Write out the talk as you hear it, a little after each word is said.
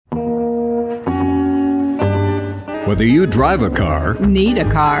Whether you drive a car, need a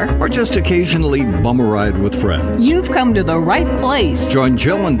car, or just occasionally bum a ride with friends, you've come to the right place. Join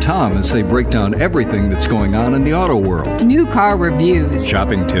Jill and Tom as they break down everything that's going on in the auto world. New car reviews,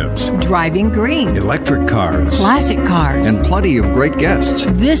 Shopping tips, driving green, electric cars, classic cars, and plenty of great guests.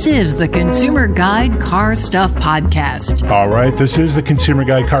 This is the Consumer Guide Car Stuff Podcast. All right, this is the Consumer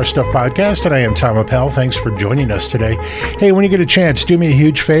Guide Car Stuff Podcast, and I am Tom Appel. Thanks for joining us today. Hey, when you get a chance, do me a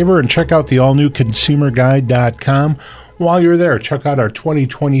huge favor and check out the all-new consumerguide.com. While you're there, check out our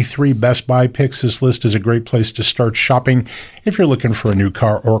 2023 Best Buy picks. This list is a great place to start shopping if you're looking for a new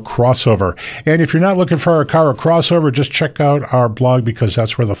car or crossover. And if you're not looking for a car or crossover, just check out our blog because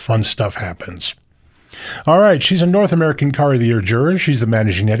that's where the fun stuff happens. All right, she's a North American Car of the Year juror. She's the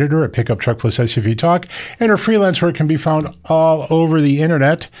managing editor at Pickup Truck Plus SUV Talk, and her freelance work can be found all over the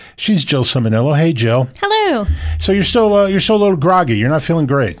internet. She's Jill Simonillo. Hey, Jill. Hello. So you're still a little groggy. You're not feeling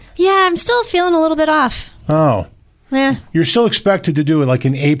great. Yeah, I'm still feeling a little bit off. Oh. Yeah. You're still expected to do like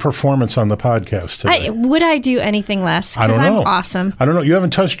an A performance on the podcast today. Would I do anything less? I don't know. I'm awesome. I don't know. You haven't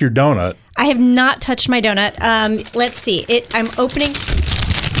touched your donut. I have not touched my donut. Let's see. I'm opening.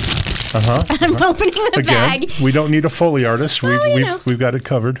 I'm opening the Again, bag. We don't need a Foley artist. We've got it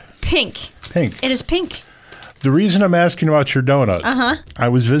covered. Pink. Pink. It is pink. The reason I'm asking about your donut, I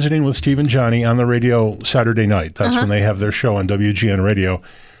was visiting with Steve and Johnny on the radio Saturday night. That's when they have their show on WGN Radio.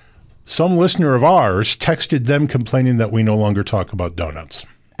 Some listener of ours texted them complaining that we no longer talk about donuts.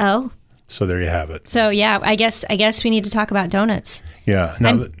 Oh. So there you have it. So yeah, I guess we need to talk about donuts. Yeah.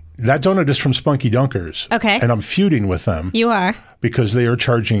 Now that donut is from Spunky Dunkers. Okay. And I'm feuding with them. You are. Because they are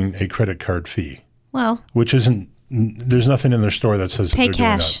charging a credit card fee. Well. Which isn't, there's nothing in their store that says pay that they're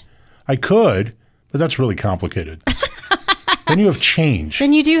cash. doing that. I could, but that's really complicated. Then you have change.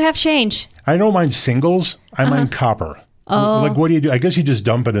 Then you do have change. I know mine's singles. I mine copper. Oh. Like, what do you do? I guess you just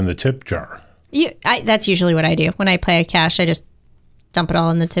dump it in the tip jar. That's usually what I do. When I pay cash, I just dump it all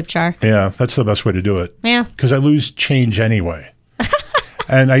in the tip jar. Yeah, that's the best way to do it. Yeah. Because I lose change anyway.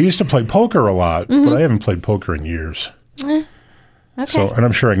 And I used to play poker a lot, but I haven't played poker in years. Okay. So, and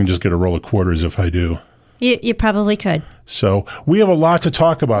I'm sure I can just get a roll of quarters if I do. You probably could. So we have a lot to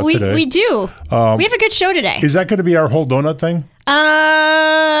talk about today. We do. We have a good show today. Is that going to be our whole donut thing?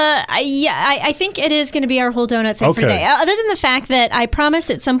 I think it is going to be our whole donut thing for today. Other than the fact that I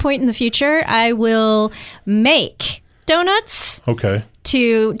promise at some point in the future I will make donuts. Okay.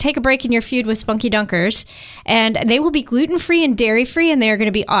 To take a break in your feud with Spunky Dunkers, and they will be gluten-free and dairy-free, and they are going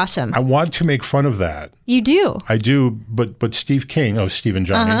to be awesome. I want to make fun of that. You do? I do, but Steve King of Steve and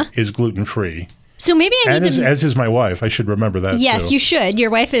Johnny is gluten-free. So maybe I need to... As is my wife. I should remember that, Yes, too. you should. Your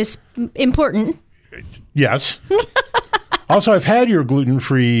wife is important. Yes. Also, I've had your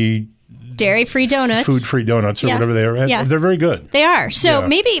gluten-free... Dairy-free donuts. Food-free donuts or whatever they are. And they're very good. They are. So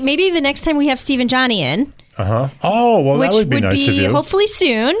maybe the next time we have Steve and Johnny in... Oh, well, that would be nice of you. Hopefully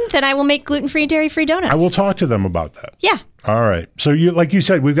soon, then I will make gluten-free and dairy-free donuts. I will talk to them about that. Yeah. All right. So, like you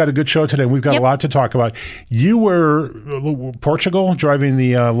said, we've got a good show today. We've got a lot to talk about. You were Portugal driving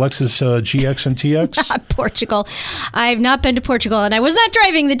the Lexus GX and TX? Not Portugal. I've not been to Portugal, and I was not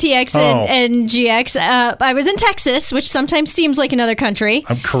driving the TX and GX. I was in Texas, which sometimes seems like another country.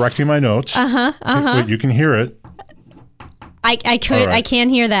 I'm correcting my notes. Wait, you can hear it. I can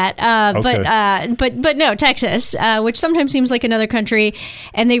hear that, but no, Texas, which sometimes seems like another country,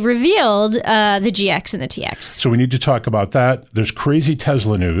 and they revealed the GX and the TX. So we need to talk about that. There's crazy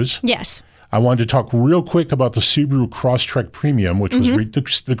Tesla news. Yes. I wanted to talk real quick about the Subaru Crosstrek Premium, which was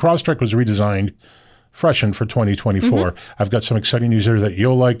the Crosstrek was redesigned, freshened for 2024. I've got some exciting news there that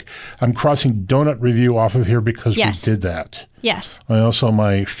you'll like. I'm crossing donut review off of here because we did that. Yes. I also,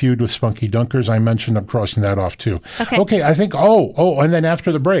 my feud with Spunky Dunkers, I mentioned I'm crossing that off too. Okay, I think, and then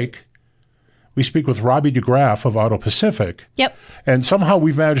after the break, we speak with Robbie DeGraff of Auto Pacific. Yep. And somehow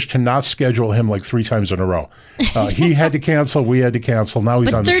we've managed to not schedule him like 3 times in a row. He had to cancel, we had to cancel, now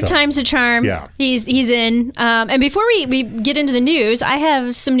he's on the show. Third time's a charm. Yeah. He's in. And before we get into the news, I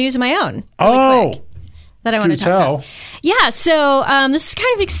have some news of my own. Quick. That I want to talk about. Yeah, so this is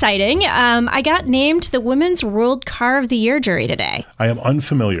kind of exciting. I got named the Women's World Car of the Year jury today. I am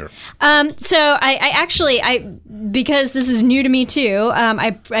unfamiliar. So I actually, because this is new to me too,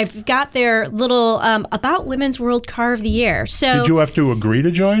 I've got their little About Women's World Car of the Year. So did you have to agree to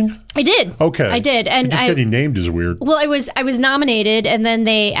join? I did. Okay. I did. And just getting named is weird. Well, I was nominated, and then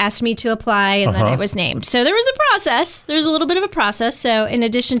they asked me to apply, and then I was named. So there was a process. There's a little bit of a process. So in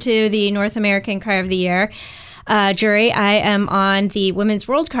addition to the North American Car of the Year jury, I am on the Women's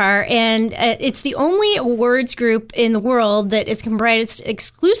World Car, and it's the only awards group in the world that is comprised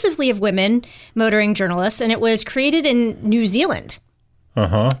exclusively of women motoring journalists, and it was created in New Zealand.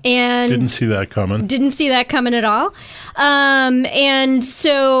 And didn't see that coming at all. And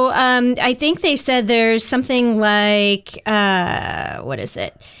so I think they said there's something like,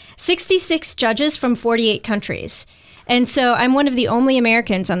 66 judges from 48 countries. And so I'm one of the only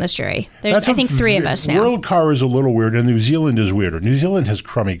Americans on this jury. There's, I think, 3 of us now. World car is a little weird, and New Zealand is weirder. New Zealand has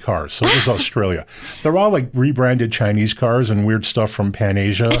crummy cars, so does Australia. They're all like rebranded Chinese cars and weird stuff from Pan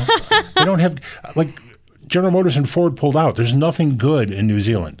Asia. They don't have, like, General Motors and Ford pulled out. There's nothing good in New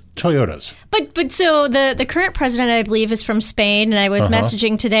Zealand. Toyotas. But so the current president, I believe, is from Spain, and I was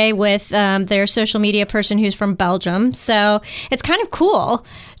messaging today with their social media person who's from Belgium. So it's kind of cool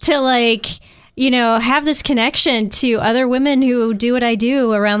to, like, have this connection to other women who do what I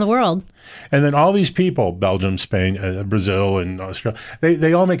do around the world. And then all these people, Belgium, Spain, Brazil, and Australia,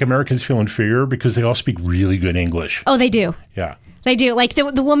 they all make Americans feel inferior because they all speak really good English. Oh, they do. Yeah. They do. Like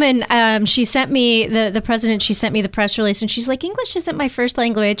the woman, she sent me, the president, she sent me the press release, and she's like, English isn't my first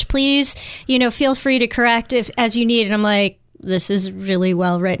language. Please, feel free to correct as you need. And I'm like, this is really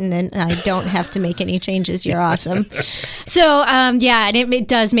well written, and I don't have to make any changes. You're awesome. So, and it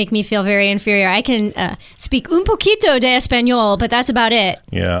does make me feel very inferior. I can speak un poquito de español, but that's about it.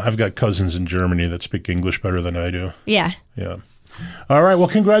 Yeah, I've got cousins in Germany that speak English better than I do. Yeah. Yeah. All right. Well,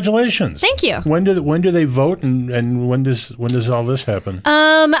 congratulations. Thank you. When do they vote, and when does all this happen?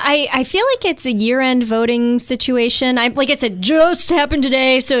 I feel like it's a year-end voting situation. Like I said, just happened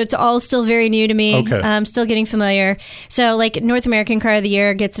today, so it's all still very new to me. Okay. I'm still getting familiar. So, like, North American Car of the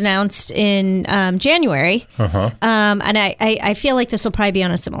Year gets announced in January. And I feel like this will probably be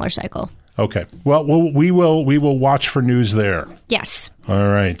on a similar cycle. Okay. Well, we will watch for news there. Yes. All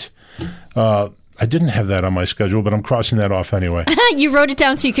right. I didn't have that on my schedule, but I'm crossing that off anyway. You wrote it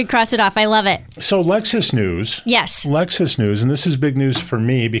down so you could cross it off. I love it. So Lexus news. Yes. Lexus news, and this is big news for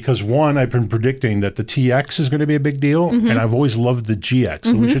me because, one, I've been predicting that the TX is going to be a big deal, and I've always loved the GX,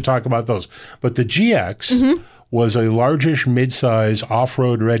 so we should talk about those. But the GX was a largish, mid-size,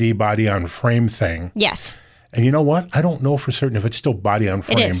 off-road ready body-on-frame thing. Yes. And you know what? I don't know for certain if it's still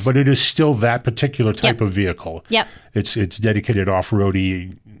body-on-frame, but it is still that particular type of vehicle. Yep. It's dedicated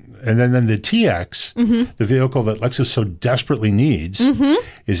off-roady. And then the TX, the vehicle that Lexus so desperately needs,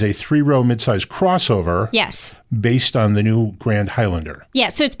 is a 3-row midsize crossover. Yes. Based on the new Grand Highlander. Yeah,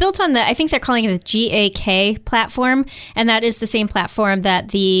 so it's built on I think they're calling it the GAK platform, and that is the same platform that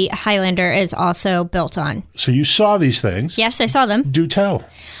the Highlander is also built on. So you saw these things. Yes, I saw them. Do tell.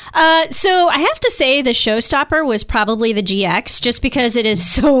 So I have to say the showstopper was probably the GX, just because it is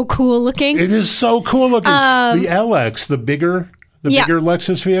so cool looking. It is so cool looking. The LX, the bigger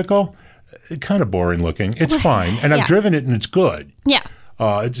Lexus vehicle, kind of boring looking. It's fine. And I've driven it and it's good. Yeah.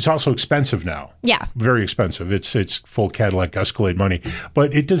 It's also expensive now. Yeah. Very expensive. It's full Cadillac Escalade money.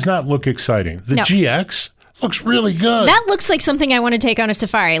 But it does not look exciting. The GX looks really good. That looks like something I want to take on a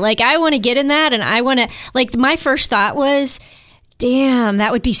safari. Like, I want to get in that, and I want to, like, my first thought was, damn,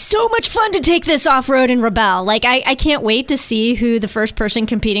 that would be so much fun to take this off-road and Rebelle. Like, I can't wait to see who the first person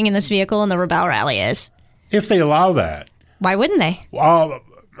competing in this vehicle in the Rebelle Rally is. If they allow that. Why wouldn't they?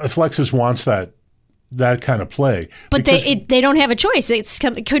 If Lexus wants that kind of play. But they don't have a choice. It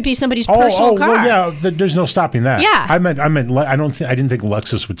could be somebody's personal car. Well, yeah, there's no stopping that. Yeah. I didn't think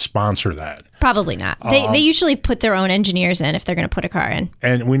Lexus would sponsor that. Probably not. They usually put their own engineers in if they're going to put a car in.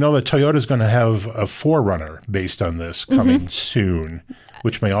 And we know that Toyota's going to have a 4Runner based on this coming soon,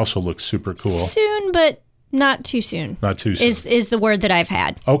 which may also look super cool. Soon, but not too soon. Not too soon. Is the word that I've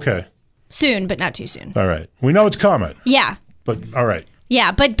had. Okay. Soon, but not too soon. All right. We know it's coming. Yeah. But all right.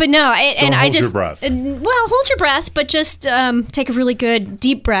 Yeah, but no, Don't hold your breath. Well, hold your breath, but just take a really good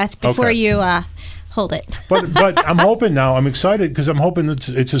deep breath before you hold it. but I'm hoping now. I'm excited because I'm hoping that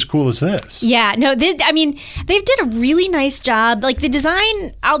it's as cool as this. Yeah, no, they did a really nice job. Like the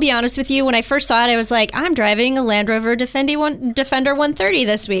design, I'll be honest with you, when I first saw it, I was like, I'm driving a Land Rover Defender 130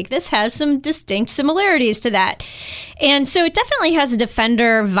 this week. This has some distinct similarities to that. And so it definitely has a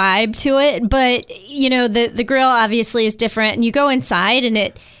Defender vibe to it, but the grille obviously is different, and you go inside and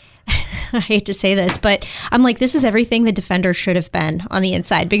it I hate to say this, but I'm like, this is everything the Defender should have been on the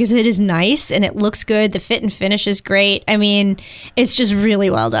inside, because it is nice and it looks good. The fit and finish is great. I mean, it's just really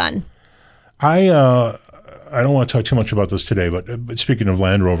well done. I don't want to talk too much about this today, but speaking of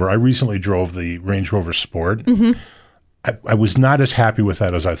Land Rover, I recently drove the Range Rover Sport. I was not as happy with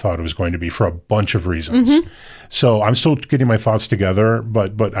that as I thought it was going to be for a bunch of reasons. So I'm still getting my thoughts together,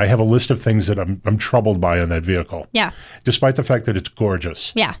 but I have a list of things that I'm troubled by on that vehicle. Yeah. Despite the fact that it's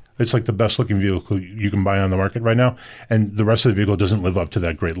gorgeous. Yeah. It's like the best looking vehicle you can buy on the market right now. And the rest of the vehicle doesn't live up to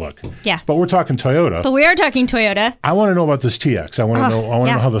that great look. Yeah. But we're talking Toyota. But we are talking Toyota. I want to know about this TX. I want to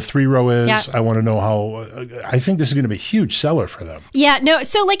know how the 3-row is. Yeah. I want to know how, I think this is going to be a huge seller for them. Yeah. No.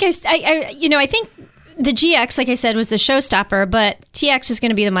 So like I think the GX, like I said, was the showstopper, but TX is going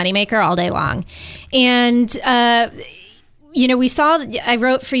to be the moneymaker all day long. And, we saw, I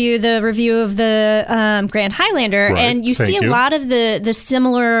wrote for you the review of the Grand Highlander, right. and you see a lot of the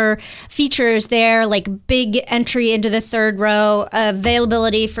similar features there, like big entry into the third row,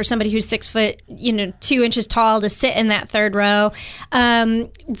 availability for somebody who's 6 foot, 2 inches tall to sit in that third row.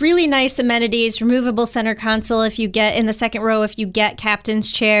 Really nice amenities, removable center console if you get in the second row, if you get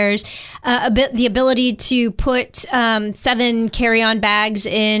captain's chairs, the ability to put 7 carry-on bags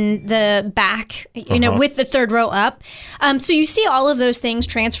in the back, with the third row up. So you see all of those things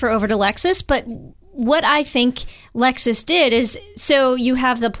transfer over to Lexus, but what I think Lexus did is, so you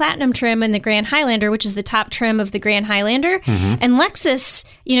have the Platinum trim in the Grand Highlander, which is the top trim of the Grand Highlander, and Lexus,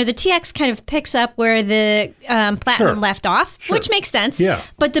 the TX kind of picks up where the Platinum left off, which makes sense. Yeah.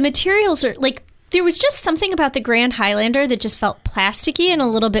 But the materials are like, there was just something about the Grand Highlander that just felt plasticky and a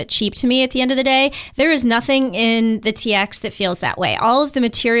little bit cheap to me at the end of the day. There is nothing in the TX that feels that way. All of the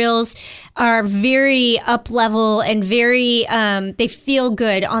materials are very up-level and very, they feel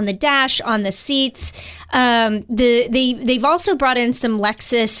good on the dash, on the seats. They've also brought in some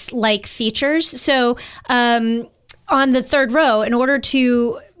Lexus-like features. So on the third row, in order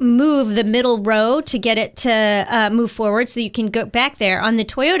to move the middle row to get it to move forward so you can go back there, on the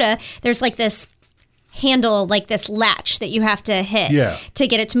Toyota, there's like this handle, like this latch that you have to hit to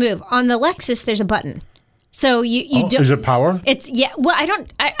get it to move. On the Lexus, there's a button. So you don't. Is it power? It's Well, I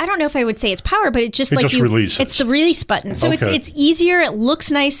don't know if I would say it's power, but it just releases. It's the release button. So it's easier. It looks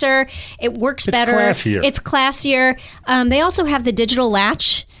nicer. It works better. It's classier. They also have the digital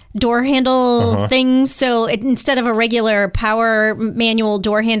latch door handle things. So instead of a regular power manual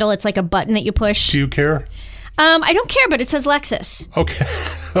door handle, it's like a button that you push. Do you care? I don't care, but it says Lexus. Okay.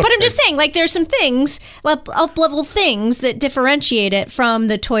 But I'm just saying, like, there's some things, up-level things that differentiate it from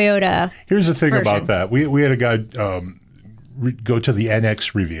the Toyota. Here's the thing version. about that. We had a guy go to the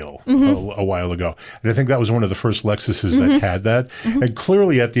NX reveal a while ago. And I think that was one of the first Lexuses that had that. And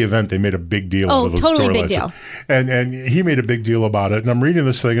clearly at the event, they made a big deal of those totally door big latches. deal. And he made a big deal about it. And I'm reading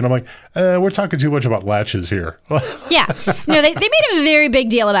this thing, and I'm like, we're talking too much about latches here. Yeah. No, they made a very big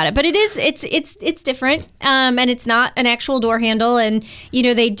deal about it. But it's different. And it's not an actual door handle. And,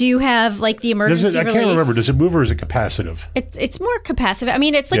 they do have, like, the emergency release. I can't remember. Does it move or is it capacitive? It's more capacitive. I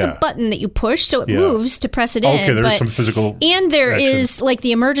mean, it's like a button that you push, so it moves to press it in. Okay, there's some physical And there action. Is like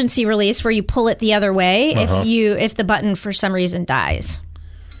the emergency release where you pull it the other way if the button for some reason dies.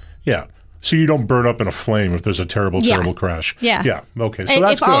 Yeah. So you don't burn up in a flame if there's a terrible crash. Yeah. Yeah. Okay. So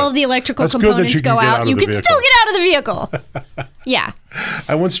that's if all of the electrical components go out, you can still get out of the vehicle. Yeah.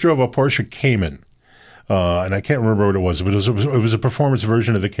 I once drove a Porsche Cayman. And I can't remember what it was, but it was a performance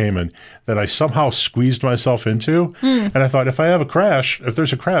version of the Cayman that I somehow squeezed myself into. And I thought, if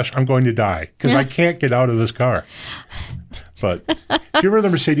there's a crash, I'm going to die because I can't get out of this car. But do you remember the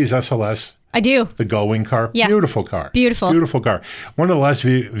Mercedes SLS? I do. The gullwing car? Yeah. Beautiful car. Beautiful car. One of the last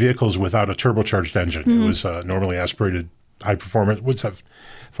vehicles without a turbocharged engine. It was normally aspirated high performance. What's that?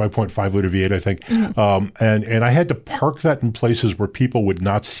 5.5 liter V8, I think. And I had to park that in places where people would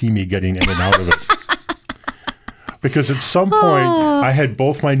not see me getting in and out of it. Because at some point, I had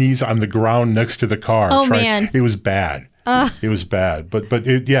both my knees on the ground next to the car. Oh, man. It was bad. It was bad. But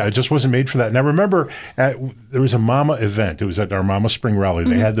it just wasn't made for that. And I remember there was a Mama event. It was at our Mama Spring Rally.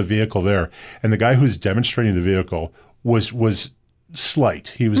 They had the vehicle there. And the guy who was demonstrating the vehicle was slight.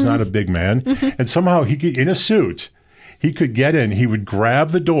 He was not a big man. And somehow, in a suit, he could get in. He would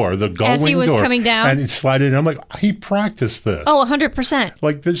grab the door, the gullwing door. As he was coming down? And he'd slide in. I'm like, he practiced this. Oh, 100%.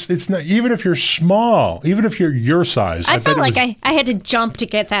 Like, this, it's not, even if you're small, even if you're your size. I felt like I had to jump to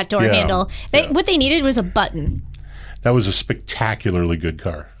get that door handle. What they needed was a button. That was a spectacularly good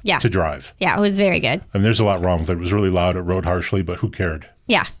car to drive. Yeah, it was very good. And there's a lot wrong with it. It was really loud. It rode harshly, but who cared?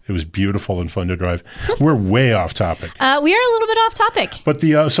 Yeah. It was beautiful and fun to drive. We're way off topic. We are a little bit off topic. But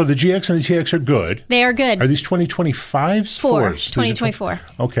so the GX and the TX are good. They are good. Are these 2025s? 2024.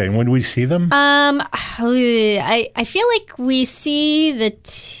 Okay, and when do we see them? I feel like we see the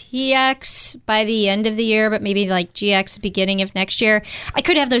TX by the end of the year, but maybe like GX beginning of next year. I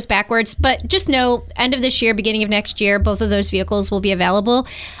could have those backwards, but just know end of this year, beginning of next year, both of those vehicles will be available.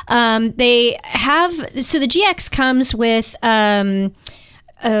 The GX comes with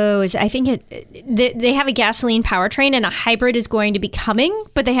I think they have a gasoline powertrain, and a hybrid is going to be coming,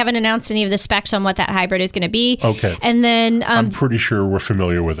 but they haven't announced any of the specs on what that hybrid is going to be. Okay. And then I'm pretty sure we're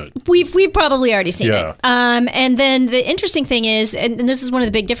familiar with it. We've probably already seen it. And then the interesting thing is, and this is one of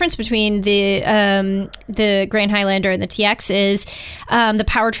the big difference between the Grand Highlander and the TX is the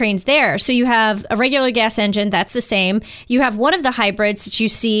powertrain's there. So you have a regular gas engine, that's the same. You have one of the hybrids that you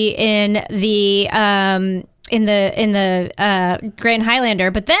see in the Grand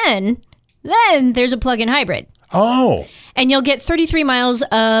Highlander, but then there's a plug-in hybrid. Oh. And you'll get 33 miles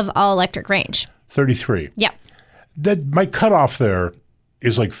of all-electric range. 33. Yep. My cutoff there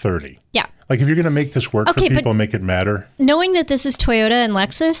is like 30. Yeah. Like if you're going to make this work for people and make it matter. Knowing that this is Toyota and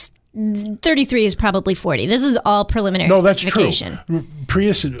Lexus, 33 is probably 40. This is all preliminary specification. No, that's true.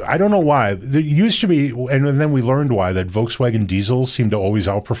 Prius, I don't know why. There used to be, and then we learned why, that Volkswagen diesels seem to always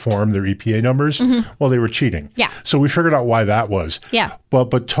outperform their EPA numbers. Mm-hmm. Well, they were cheating. Yeah. So we figured out why that was. Yeah. But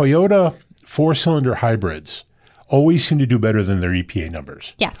Toyota four-cylinder hybrids always seem to do better than their EPA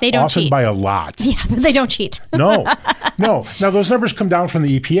numbers. Yeah, they don't cheat. Often by a lot. Yeah, but they don't cheat. No. Now, those numbers come down from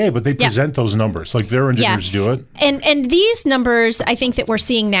the EPA, but they present those numbers. Like their engineers do it. And these numbers, I think, that we're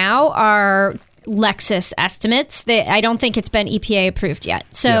seeing now are Lexus estimates. I don't think it's been EPA approved yet.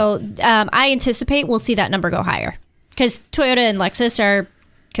 So I anticipate we'll see that number go higher because Toyota and Lexus are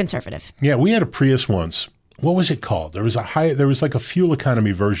conservative. Yeah, we had a Prius once. What was it called? There was like a fuel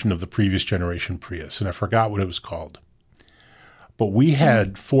economy version of the previous generation Prius, and I forgot what it was called. But we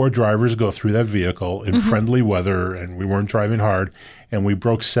had 4 drivers go through that vehicle in friendly weather, and we weren't driving hard, and we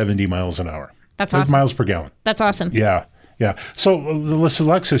broke 70 miles an hour. That's awesome. Miles per gallon. That's awesome. Yeah. So the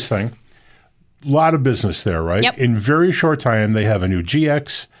Lexus thing, a lot of business there, right? Yep. In very short time, they have a new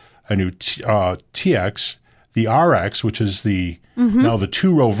GX, a new TX, the RX, which is now the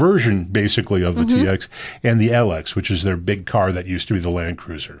 2-row version, basically, of the TX, and the LX, which is their big car that used to be the Land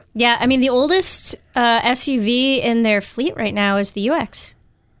Cruiser. Yeah, I mean, the oldest SUV in their fleet right now is the UX.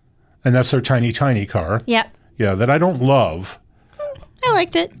 And that's their tiny, tiny car. Yep. Yeah, that I don't love. I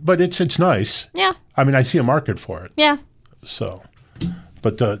liked it. But it's nice. Yeah. I mean, I see a market for it. Yeah. So,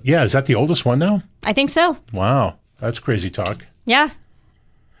 but is that the oldest one now? I think so. Wow, that's crazy talk. Yeah.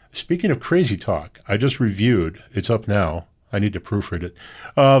 Speaking of crazy talk, I just reviewed, it's up now, I need to proofread it,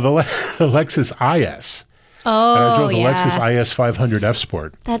 the Lexus IS. Oh, and I drove the Lexus IS 500 F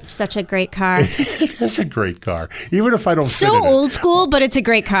Sport. That's such a great car. It is a great car. Even if I don't so fit in old school, but it's a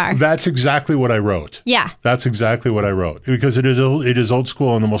great car. That's exactly what I wrote. Yeah. That's exactly what I wrote. Because it is old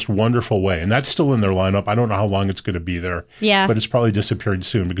school in the most wonderful way. And that's still in their lineup. I don't know how long it's going to be there. Yeah. But it's probably disappearing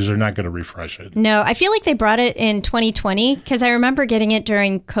soon because they're not going to refresh it. No, I feel like they brought it in 2020 because I remember getting it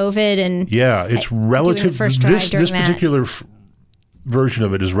during COVID and it's relative. First drive this particular version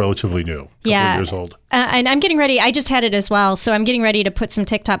of it is relatively new. A couple years old. And I'm getting ready. I just had it as well, so I'm getting ready to put some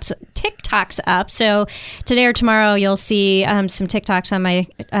TikToks up. So today or tomorrow, you'll see some TikToks on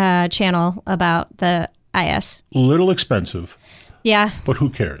my channel about the IS. Little expensive. Yeah. But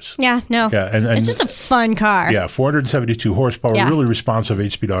who cares? Yeah, no. Yeah, and it's just a fun car. Yeah, 472 horsepower, really responsive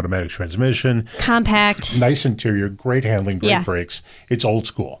 8-speed automatic transmission. Compact. Nice interior, great handling, great brakes. It's old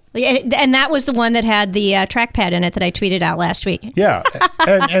school. And that was the one that had the trackpad in it that I tweeted out last week. Yeah,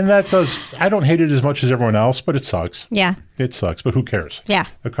 and that does, I don't hate it as much as everyone else, but it sucks. Yeah. It sucks, but who cares? Yeah.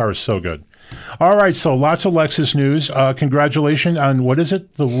 The car is so good. All right, so lots of Lexus news. Congratulations on, what is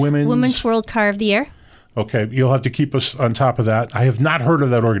it? The Women's World Car of the Year. Okay, you'll have to keep us on top of that. I have not heard of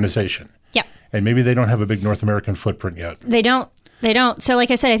that organization. Yep. And maybe they don't have a big North American footprint yet. They don't. So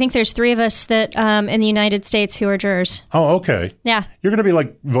like I said, I think there's 3 of us that in the United States who are jurors. Oh, okay. Yeah. You're going to be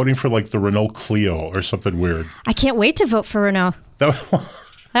like voting for like the Renault Clio or something weird. I can't wait to vote for Renault.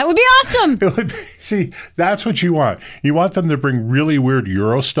 That would be awesome. See, that's what you want. You want them to bring really weird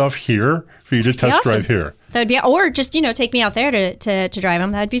Euro stuff here for you to test drive here. That would be, or just, take me out there to drive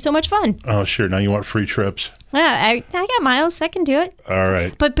them. That'd be so much fun. Oh, sure. Now you want free trips. Yeah, I got miles. I can do it. All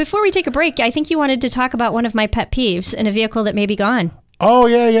right. But before we take a break, I think you wanted to talk about one of my pet peeves in a vehicle that may be gone. Oh,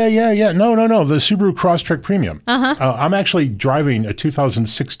 yeah. No. The Subaru Crosstrek Premium. I'm actually driving a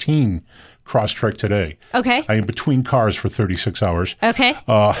 2016 Crosstrek today. Okay. I am between cars for 36 hours. Okay.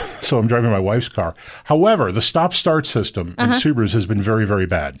 So I'm driving my wife's car. However, the stop-start system in Subarus has been very, very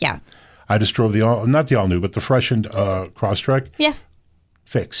bad. Yeah. I just drove not the all-new, but the freshened Crosstrek. Yeah.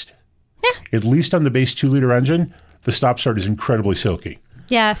 Fixed. Yeah. At least on the base 2-liter engine, the stop-start is incredibly silky.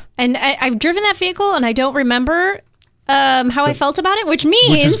 Yeah. And I've driven that vehicle, and I don't remember how I felt about it, which means...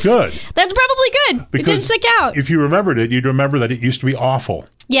 Which is good. That's probably good. Because it didn't stick out. If you remembered it, you'd remember that it used to be awful.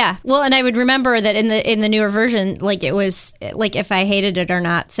 Yeah. Well, and I would remember that in the newer version, like it was like if I hated it or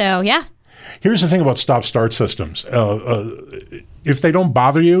not. So, yeah. Here's the thing about stop-start systems. If they don't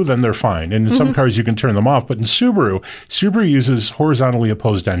bother you, then they're fine. And in some cars, you can turn them off. But in Subaru uses horizontally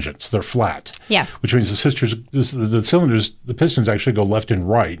opposed engines. They're flat. Yeah. Which means the cylinders, the pistons actually go left and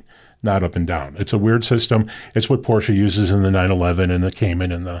right, not up and down. It's a weird system. It's what Porsche uses in the 911 and the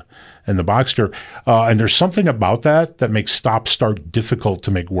Cayman and the Boxster. And there's something about that makes stop-start difficult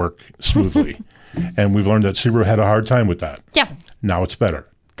to make work smoothly. And we've learned that Subaru had a hard time with that. Yeah. Now it's better.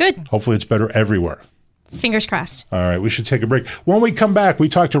 Good. Hopefully it's better everywhere. Fingers crossed. All right, we should take a break. When we come back, we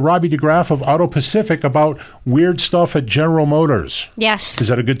talk to Robbie DeGraff of Auto Pacific about weird stuff at General Motors. Yes. Is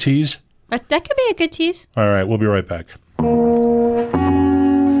that a good tease? That could be a good tease. All right, we'll be right back.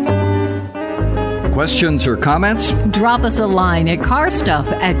 Questions or comments? Drop us a line at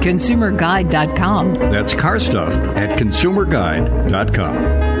carstuff@consumerguide.com. That's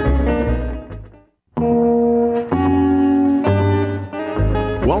carstuff@consumerguide.com.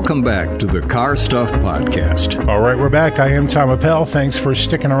 Welcome back to the Car Stuff Podcast. All right, we're back. I am Tom Appel. Thanks for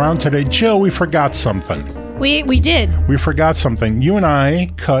sticking around today. Jill, we forgot something. We did. We forgot something. You and I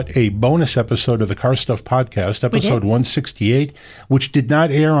cut a bonus episode of the Car Stuff Podcast, episode 168, which did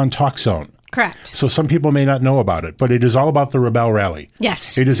not air on TalkZone. Correct. So some people may not know about it, but it is all about the Rebelle Rally.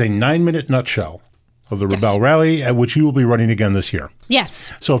 Yes. It is a 9-minute nutshell of the Rebelle Rally, at which you will be running again this year.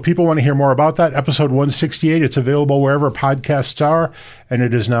 Yes. So if people want to hear more about that, episode 168, it's available wherever podcasts are, and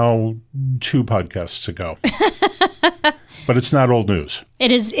it is now 2 podcasts ago. But it's not old news.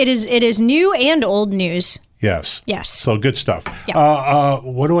 It is new and old news. Yes. Yes. So good stuff. Yeah.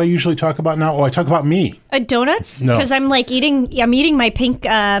 What do I usually talk about now? Oh, I talk about me. Donuts? No. Because I'm eating my pink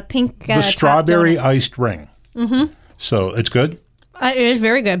the strawberry iced ring. Mm-hmm. So it's good? It is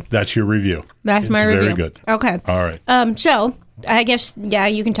very good. That's your review. That's my review. Very good. Okay. All right. So I guess,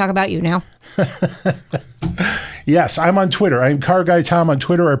 you can talk about you now. Yes, I'm on Twitter. I'm Car Guy Tom on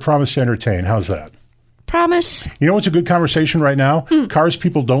Twitter. I promise to entertain. How's that? Promise. You know what's a good conversation right now? Cars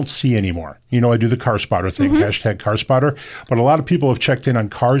people don't see anymore. You know, I do the Car Spotter thing, hashtag Car Spotter. But a lot of people have checked in on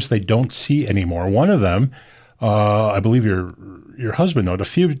cars they don't see anymore. One of them, I believe your husband, not a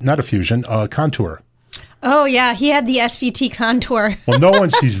Fusion, Contour. Oh, yeah. He had the SVT Contour. Well, no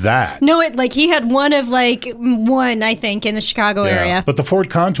one sees that. No, he had one, I think, in the Chicago area. But the Ford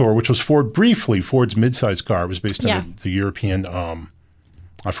Contour, which was Ford's midsize car, was based on the European,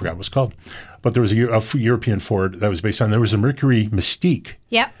 I forgot what it was called. But there was a European Ford that was based on, there was a Mercury Mystique.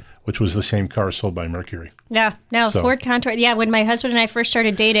 Yep. Which was the same car sold by Mercury. Yeah. No, so. Ford Contour. Yeah, when my husband and I first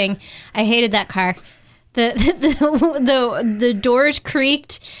started dating, I hated that car. The doors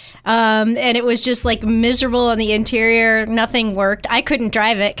creaked. And it was just miserable on the interior. Nothing worked. I couldn't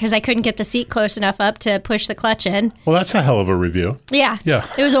drive it because I couldn't get the seat close enough up to push the clutch in. Well, that's a hell of a review. Yeah. Yeah.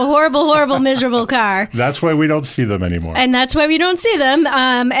 It was a horrible, horrible, miserable car. That's why we don't see them anymore. And that's why we don't see them.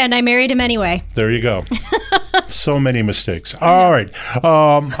 And I married him anyway. There you go. So many mistakes. All right.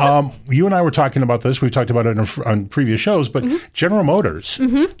 You and I were talking about this. We've talked about it on previous shows, but General Motors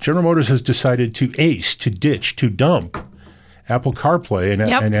has decided to ditch, to dump Apple CarPlay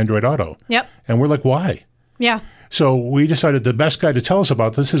and Android Auto. Yep. And we're like, why? Yeah. So we decided the best guy to tell us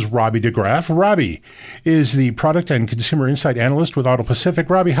about this is Robbie DeGraff. Robbie is the product and consumer insight analyst with Auto Pacific.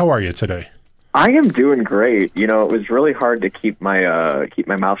 Robbie, how are you today? I am doing great. You know, it was really hard to keep my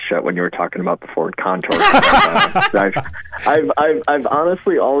mouth shut when you were talking about the Ford Contour. I've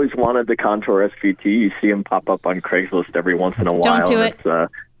honestly always wanted the Contour SVT. You see them pop up on Craigslist every once in a while. Don't do it.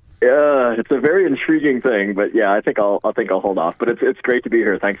 It's a very intriguing thing, but yeah, I think I'll hold off. But it's great to be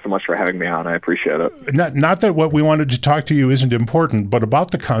here. Thanks so much for having me on. I appreciate it. Not that what we wanted to talk to you isn't important, but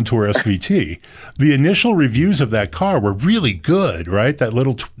about the Contour SVT, the initial reviews of that car were really good, right? That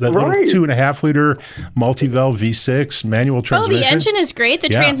little 2.5 liter multi-valve V6 manual transmission. Oh, the engine is great. The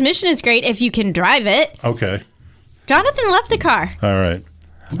transmission is great if you can drive it. Okay. Jonathan left the car. All right.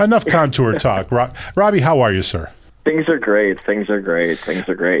 Enough Contour talk. Robbie, how are you, sir? Things are great.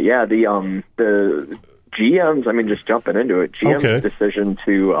 Yeah, the GM's, I mean, just jumping into it, GM's decision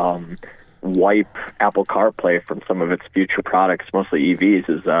to wipe Apple CarPlay from some of its future products, mostly EVs,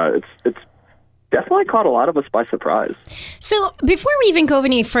 is it's definitely caught a lot of us by surprise. So before we even go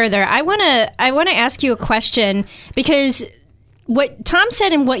any further, I want to ask you a question, because what Tom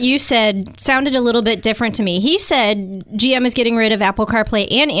said and what you said sounded a little bit different to me. He said GM is getting rid of Apple CarPlay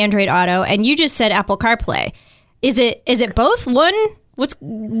and Android Auto, and you just said Apple CarPlay. Is it both?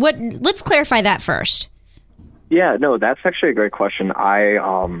 Let's clarify that first. Yeah, no, that's actually a great question.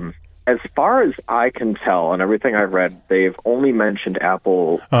 As far as I can tell, and everything I've read, they've only mentioned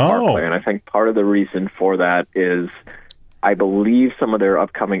Apple CarPlay, and I think part of the reason for that is I believe some of their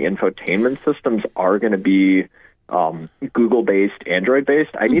upcoming infotainment systems are going to be Google-based,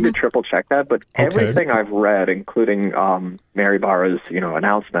 Android-based. I need to triple-check that, but everything I've read, including Mary Barra's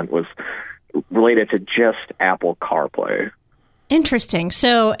announcement, was related to just Apple CarPlay. Interesting.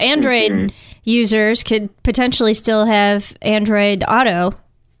 So Android users could potentially still have Android Auto.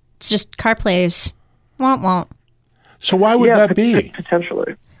 It's just CarPlay's won't. So why would that be?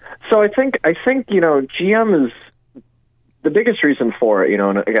 Potentially. So I think GM is the biggest reason for it.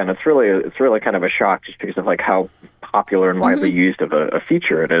 And again, it's really kind of a shock just because of like how popular and widely used of a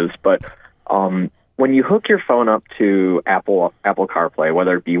feature it is. But when you hook your phone up to Apple CarPlay,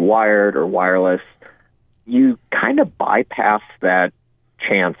 whether it be wired or wireless, you kind of bypass that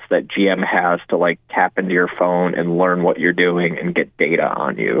chance that GM has to like tap into your phone and learn what you're doing and get data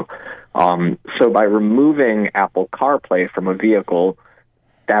on you. So by removing Apple CarPlay from a vehicle,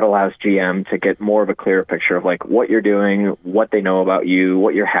 that allows GM to get more of a clearer picture of like what you're doing, what they know about you,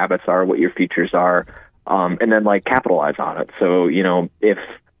 what your habits are, what your features are, and then like capitalize on it. So, if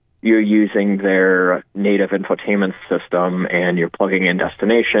you're using their native infotainment system and you're plugging in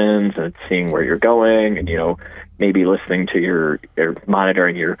destinations and seeing where you're going and, maybe listening to your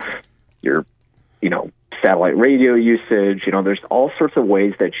monitoring your satellite radio usage, there's all sorts of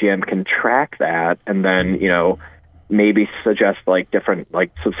ways that GM can track that and then, maybe suggest like different like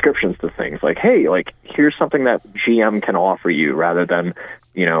subscriptions to things like, hey, like here's something that GM can offer you rather than,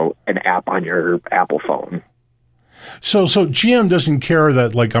 an app on your Apple phone. So GM doesn't care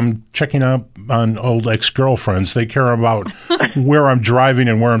that like I'm checking up on old ex-girlfriends. They care about where I'm driving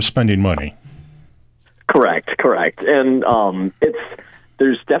and where I'm spending money. Correct. And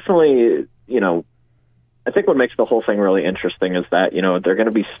there's definitely, I think what makes the whole thing really interesting is that, they're going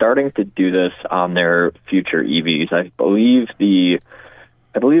to be starting to do this on their future EVs. I believe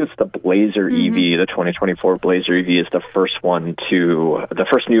it's the Blazer EV, the 2024 Blazer EV is the first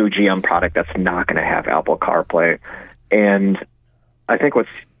new GM product that's not going to have Apple CarPlay. And I think what's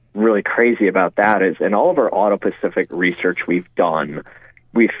really crazy about that is in all of our auto-specific research we've done,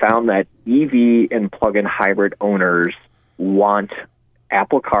 we found that EV and plug-in hybrid owners want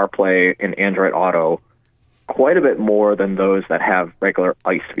Apple CarPlay and Android Auto quite a bit more than those that have regular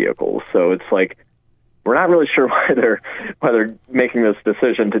ICE vehicles. So it's like, we're not really sure why they're making this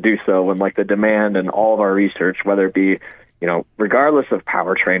decision to do so when like the demand and all of our research, whether it be, regardless of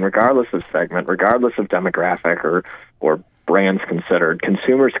powertrain, regardless of segment, regardless of demographic or brands considered,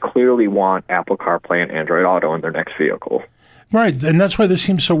 consumers clearly want Apple CarPlay and Android Auto in their next vehicle. Right, and that's why this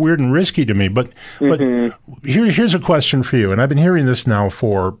seems so weird and risky to me. But here's a question for you, and I've been hearing this now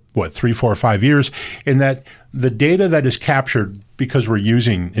for, 3, 4, 5 years, in that the data that is captured because we're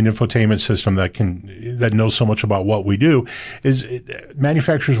using an infotainment system that knows so much about what we do is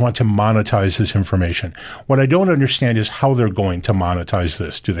manufacturers want to monetize this information. What I don't understand is how they're going to monetize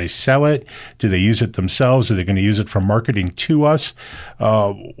this. Do they sell it? Do they use it themselves? Are they going to use it for marketing to us?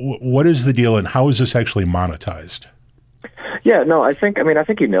 What is the deal, and how is this actually monetized? Yeah, no, I think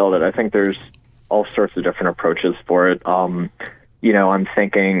you nailed it. I think there's all sorts of different approaches for it. I'm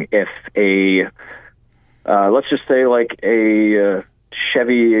thinking if let's just say like a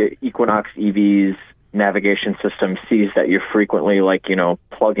Chevy Equinox EV's navigation system sees that you're frequently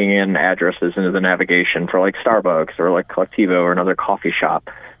plugging in addresses into the navigation for like Starbucks or like Collectivo or another coffee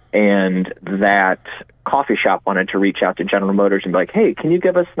shop, and that coffee shop wanted to reach out to General Motors and be like, hey, can you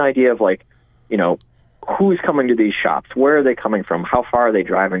give us an idea of who's coming to these shops? Where are they coming from? How far are they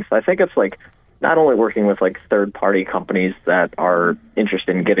driving? So I think it's like not only working with like third-party companies that are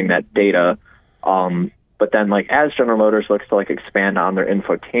interested in getting that data, but then like as General Motors looks to like expand on their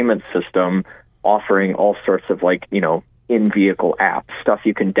infotainment system, offering all sorts of in-vehicle apps, stuff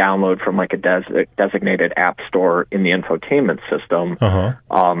you can download from like a designated app store in the infotainment system.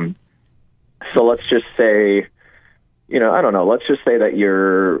 So let's just say, let's just say that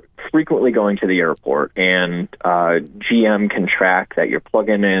you're frequently going to the airport and GM can track that you're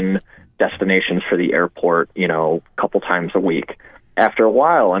plugging in destinations for the airport, a couple times a week. After a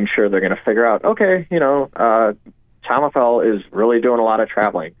while, I'm sure they're going to figure out, okay, Tom Appel is really doing a lot of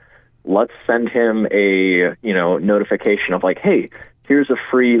traveling. Let's send him a, notification of like, hey, here's a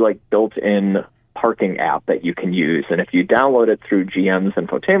free built-in parking app that you can use. And if you download it through GM's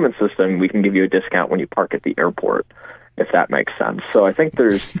infotainment system, we can give you a discount when you park at the airport, if that makes sense. So I think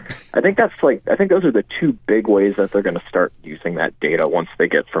those are the two big ways that they're going to start using that data once they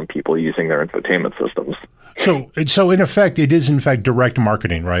get from people using their infotainment systems. So in effect, it is in fact direct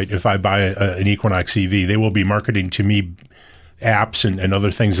marketing, right? If I buy an Equinox EV, they will be marketing to me apps and other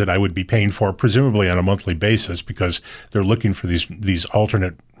things that I would be paying for, presumably on a monthly basis, because they're looking for these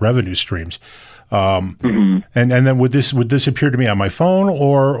alternate revenue streams. And then would this appear to me on my phone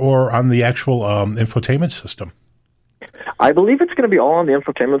or on the actual infotainment system? I believe it's going to be all on the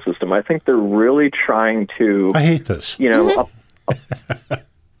infotainment system. I think they're really trying to. I hate this.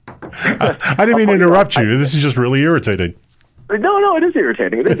 I didn't mean to interrupt you. This is just really irritating. No, it is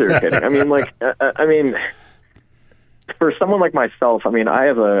irritating. It is irritating. I mean, for someone like myself, I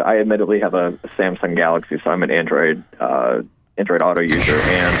admittedly have a Samsung Galaxy, so I'm an Android Auto user,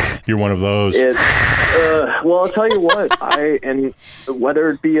 and you're one of those. Well, I'll tell you what. And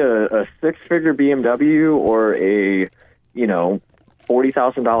whether it be a six-figure BMW or a $40,000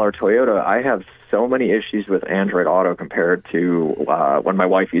 Toyota, I have so many issues with Android Auto compared to when my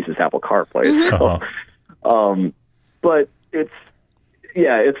wife uses Apple CarPlay. So, but it's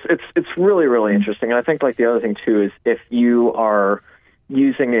really, really interesting. And I think like the other thing too is if you are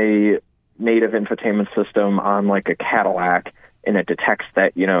using a native infotainment system on like a Cadillac and it detects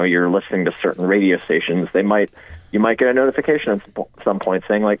that you're listening to certain radio stations, you might get a notification at some point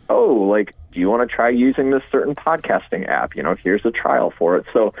saying like, oh, like, do you want to try using this certain podcasting app? Here's a trial for it.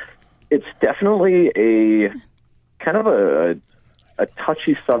 So it's definitely a kind of a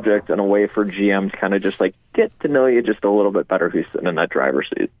touchy subject and a way for GM to kind of just like get to know you just a little bit better who's sitting in that driver's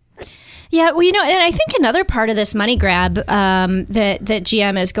seat. Yeah, well, and I think another part of this money grab that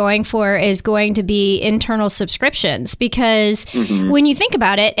GM is going for is going to be internal subscriptions, because when you think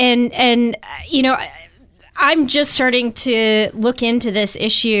about it, and I'm just starting to look into this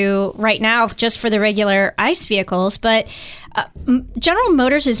issue right now just for the regular ICE vehicles, but General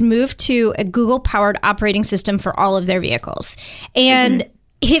Motors has moved to a Google-powered operating system for all of their vehicles. And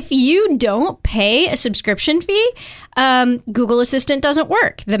if you don't pay a subscription fee, Google Assistant doesn't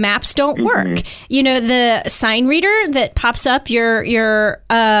work. The maps don't work. The sign reader that pops up your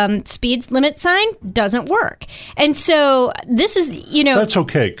speed limit sign doesn't work. And so this is, That's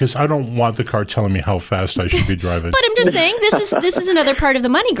okay, because I don't want the car telling me how fast I should be driving. But I'm just saying, this is another part of the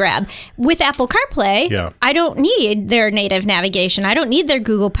money grab. With Apple CarPlay, I don't need their native navigation. I don't need their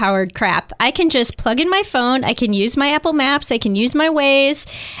Google-powered crap. I can just plug in my phone. I can use my Apple Maps. I can use my Waze,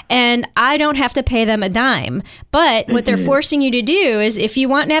 and I don't have to pay them a dime. But what they're forcing you to do is, if you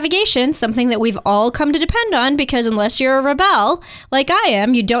want navigation, something that we've all come to depend on, because unless you're a rebel like I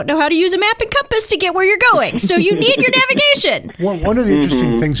am, you don't know how to use a map and compass to get where you're going. So you need your navigation. One of the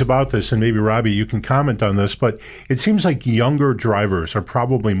interesting things about this, and maybe Robbie, you can comment on this, but it seems like younger drivers are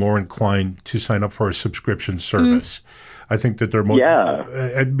probably more inclined to sign up for a subscription service. I think that they're more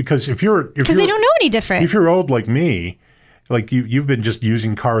because if they don't know any different. If you're old like me, like you've been just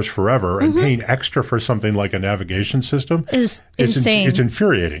using cars forever, and paying extra for something like a navigation system is insane. It's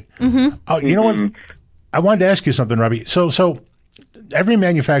infuriating. You know what? I wanted to ask you something, Robbie. So every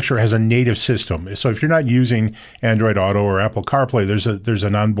manufacturer has a native system. So if you're not using Android Auto or Apple CarPlay, there's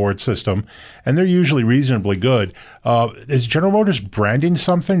an onboard system, and they're usually reasonably good. Is General Motors branding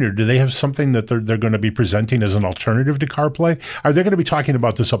something, or do they have something that they're going to be presenting as an alternative to CarPlay? Are they going to be talking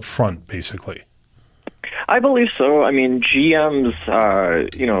about this up front, basically? I believe so. I mean, GM's,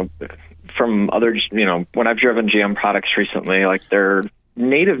 from others, when I've driven GM products recently, like their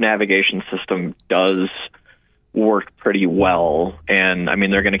native navigation system does work pretty well. And I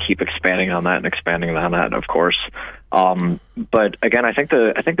mean, they're going to keep expanding on that, of course. But again, I think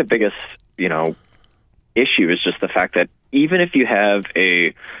the biggest, issue is just the fact that even if you have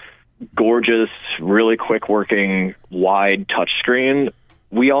a gorgeous, really quick working, wide touchscreen,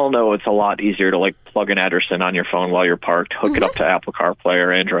 we all know it's a lot easier to like plug an address in on your phone while you're parked, hook it up to Apple CarPlay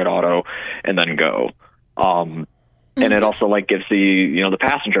or Android Auto, and then go. And it also like gives the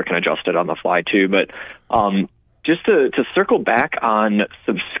passenger can adjust it on the fly too. But just to circle back on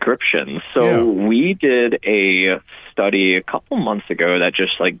subscriptions. So we did a study a couple months ago that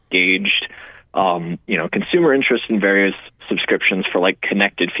just like gauged, consumer interest in various subscriptions for like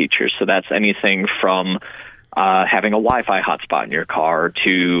connected features. So that's anything from having a Wi-Fi hotspot in your car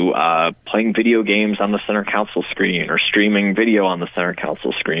to playing video games on the center console screen, or streaming video on the center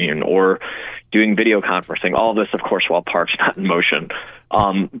console screen, or doing video conferencing. All of this, of course, while parked, not in motion.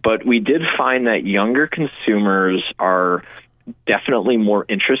 But we did find that younger consumers are definitely more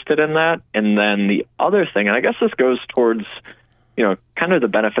interested in that. And then the other thing, and I guess this goes towards kind of the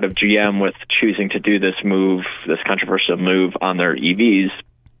benefit of GM with choosing to do this controversial move on their EVs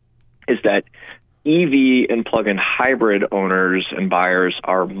is that EV and plug-in hybrid owners and buyers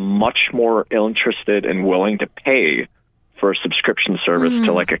are much more interested and willing to pay for a subscription service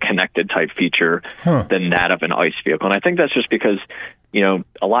to like a connected type feature than that of an ICE vehicle. And I think that's just because,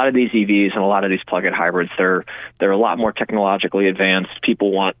 a lot of these EVs and a lot of these plug-in hybrids, they're a lot more technologically advanced.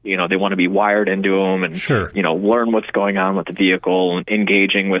 People want, they want to be wired into them and, learn what's going on with the vehicle and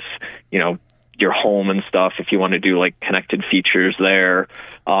engaging with, your home and stuff if you want to do like connected features there.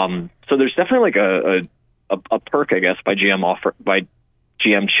 So there's definitely like a perk, I guess, by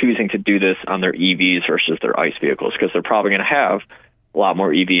GM choosing to do this on their EVs versus their ICE vehicles, because they're probably going to have a lot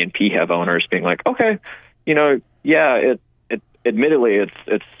more EV and PHEV owners being like, okay, admittedly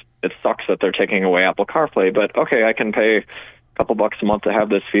it sucks that they're taking away Apple CarPlay, but okay, I can pay a couple bucks a month to have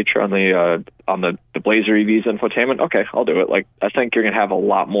this feature on the Blazer EVs infotainment. Okay, I'll do it. Like, I think you're going to have a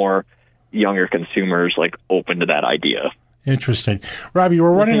lot more younger consumers like open to that idea. Interesting. Robbie,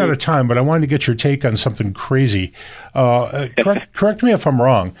 we're running out of time, but I wanted to get your take on something crazy. Correct me if I'm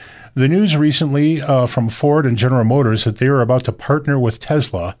wrong. The news recently from Ford and General Motors that they are about to partner with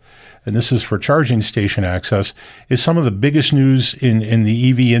Tesla, and this is for charging station access, is some of the biggest news in the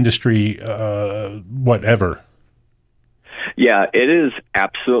EV industry, whatever. Yeah, it is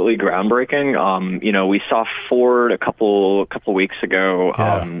absolutely groundbreaking. We saw Ford a couple weeks ago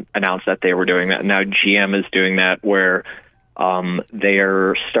announce that they were doing that. Now GM is doing that, where they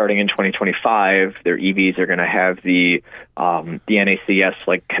are starting in 2025. Their EVs are going to have the NACS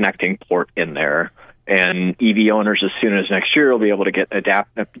like connecting port in there, and EV owners as soon as next year will be able to get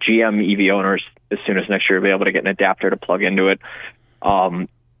GM EV owners as soon as next year will be able to get an adapter to plug into it.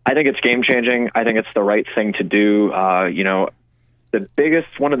 I think it's game changing. I think it's the right thing to do. One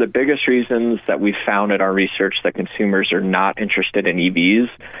of the biggest reasons that we found in our research that consumers are not interested in EVs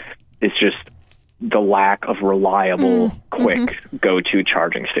is just the lack of reliable, quick go-to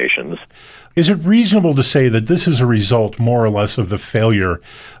charging stations. Is it reasonable to say that this is a result, more or less, of the failure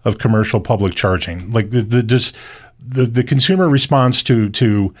of commercial public charging? Like the consumer response to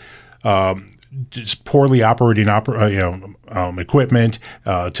just poorly operating equipment,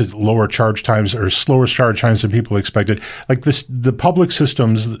 to lower charge times or slower charge times than people expected. Like the public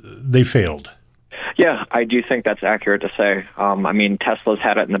systems, they failed. Yeah, I do think that's accurate to say. Tesla's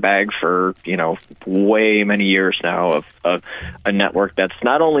had it in the bag for, way many years now of a network that's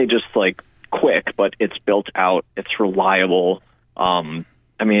not only just like quick, but it's built out, it's reliable. I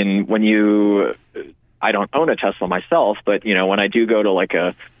don't own a Tesla myself, but, when I do go to like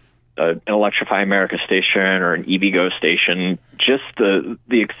an Electrify America station or an EVgo station, just the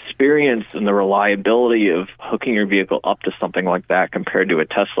experience and the reliability of hooking your vehicle up to something like that compared to a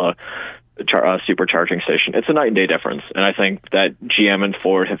Tesla supercharging station, it's a night and day difference. And I think that GM and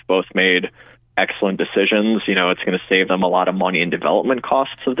Ford have both made excellent decisions. It's going to save them a lot of money in development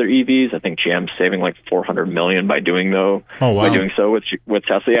costs of their EVs. I think GM's saving like $400 million by doing so with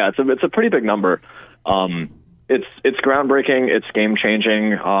Tesla. Yeah, it's a pretty big number. It's groundbreaking, it's game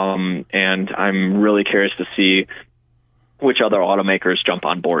changing, and I'm really curious to see which other automakers jump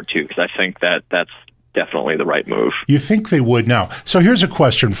on board too, because I think that's definitely the right move. You think they would now? So here's a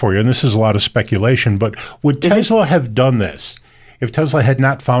question for you, and this is a lot of speculation, but would Tesla have done this if Tesla had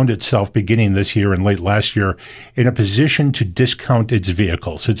not found itself beginning this year and late last year in a position to discount its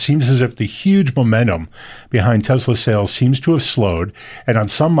vehicles? It seems as if the huge momentum behind Tesla sales seems to have slowed, and on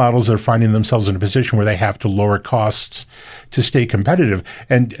some models they're finding themselves in a position where they have to lower costs to stay competitive.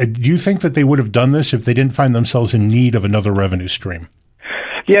 And do you think that they would have done this if they didn't find themselves in need of another revenue stream?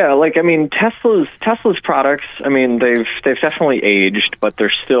 Yeah, Tesla's products, they've definitely aged, but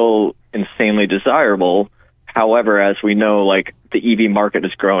they're still insanely desirable. However, as we know, like the EV market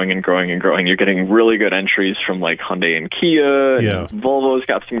is growing and growing and growing. You're getting really good entries from like Hyundai and Kia. And Volvo's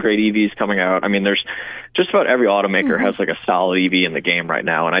got some great EVs coming out. There's just about every automaker has like a solid EV in the game right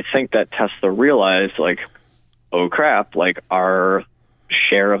now. And I think that Tesla realized like, oh crap, like our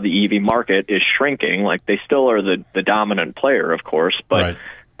share of the EV market is shrinking. Like they still are the dominant player, of course, but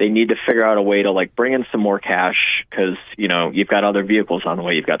they need to figure out a way to like bring in some more cash because, you've got other vehicles on the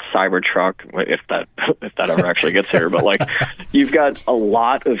way. You've got Cybertruck, if that ever actually gets here, but like you've got a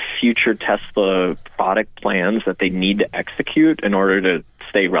lot of future Tesla product plans that they need to execute in order to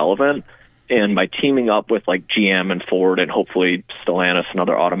stay relevant. And by teaming up with like GM and Ford and hopefully Stellantis and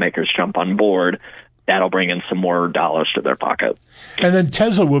other automakers jump on board, that'll bring in some more dollars to their pocket. And then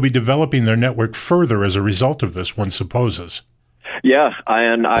Tesla will be developing their network further as a result of this, one supposes. Yeah,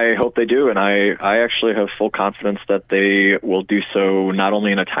 and I hope they do. And I actually have full confidence that they will do so not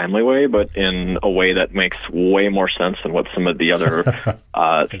only in a timely way, but in a way that makes way more sense than what some of the other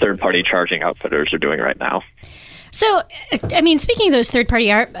third-party charging outfitters are doing right now. So, I mean, speaking of those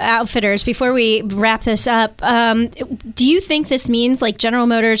third-party outfitters, before we wrap this up, do you think this means like General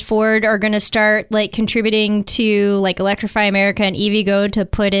Motors, Ford are going to start like contributing to like Electrify America and EVgo to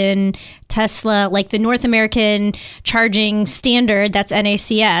put in Tesla, like the North American charging standard, that's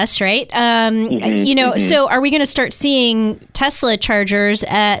NACS, right? So are we going to start seeing Tesla chargers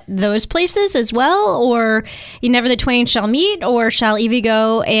at those places as well? Or never the twain shall meet? Or shall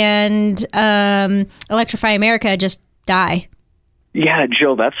EVgo and Electrify America just die? Yeah,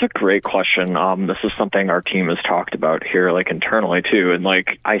 Jill, that's a great question. This is something our team has talked about here, like internally too. And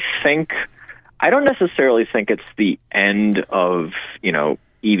like, I don't necessarily think it's the end of,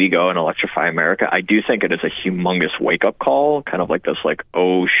 EVgo and Electrify America. I do think it is a humongous wake-up call, kind of like this, like,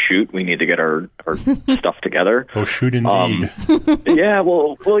 oh, shoot, we need to get our stuff together. Oh, shoot, indeed. Yeah,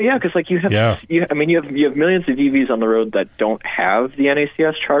 yeah, because like you have millions of EVs on the road that don't have the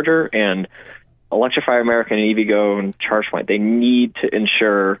NACS charger, and Electrify America and EVgo and ChargePoint, they need to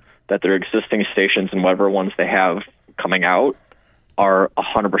ensure that their existing stations and whatever ones they have coming out are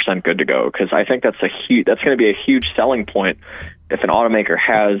 100% good to go, because I think that's going to be a huge selling point if an automaker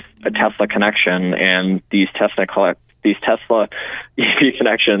has a Tesla connection, and these Tesla EV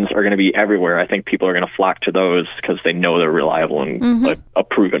connections are going to be everywhere. I think people are going to flock to those because they know they're reliable and a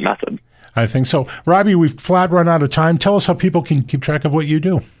proven method. I think so. Robbie, we've flat run out of time. Tell us how people can keep track of what you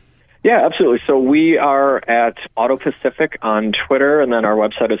do. Yeah, absolutely. So we are at AutoPacific on Twitter, and then our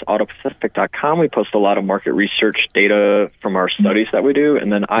website is autopacific.com. We post a lot of market research data from our studies that we do.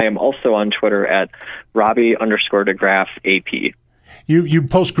 And then I am also on Twitter at Robbie_DeGraff AP. You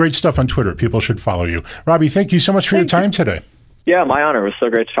post great stuff on Twitter. People should follow you. Robbie, thank you so much for your time today. Yeah, my honor. It was so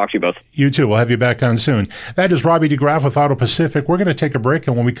great to talk to you both. You too. We'll have you back on soon. That is Robbie DeGraff with AutoPacific. We're going to take a break,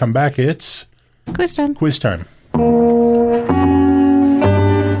 and when we come back, it's quiz time. Quiz time.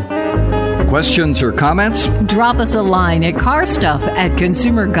 Questions or comments? Drop us a line at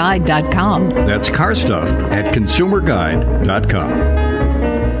carstuff@consumerguide.com. That's carstuff@consumerguide.com.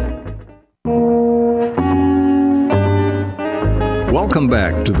 Welcome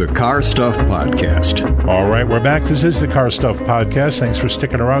back to the Car Stuff Podcast. All right, we're back. This is the Car Stuff Podcast. Thanks for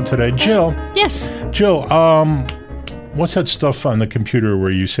sticking around today. Jill. Yes. Jill, what's that stuff on the computer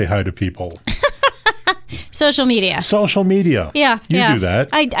where you say hi to people? Social media. Social media. Yeah. You do that.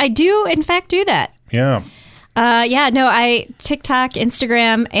 I do, in fact, do that. Yeah. I TikTok,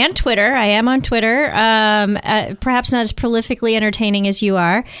 Instagram, and Twitter. I am on Twitter. Perhaps not as prolifically entertaining as you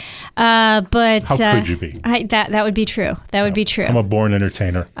are, but how could you be? That would be true. That would be true. I'm a born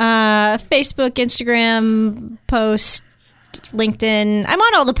entertainer. Facebook, Instagram, post, LinkedIn. I'm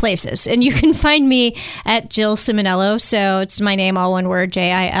on all the places, and you can find me at Jill Ciminello. So it's my name, all one word,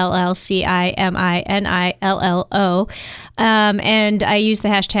 JILLCIMINILLO. And I use the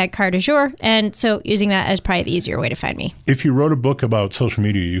hashtag car du jour, and so using that is probably the easier way to find me. If you wrote a book about social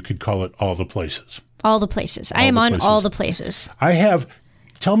media, you could call it All the Places. All the places. I am on all the places. I have.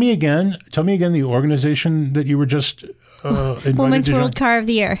 Tell me again the organization that you were just invited Women's to World join. Car of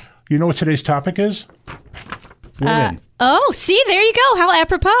the Year. You know what today's topic is? Women. Oh, see, there you go. How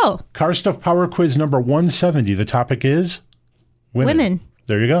apropos. Car Stuff Power Quiz number 170. The topic is women.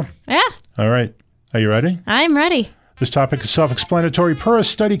 There you go. Yeah. All right. Are you ready? I'm ready. This topic is self-explanatory. Per a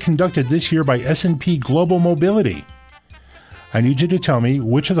study conducted this year by S&P Global Mobility, I need you to tell me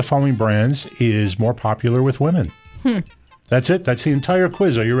which of the following brands is more popular with women. That's it. That's the entire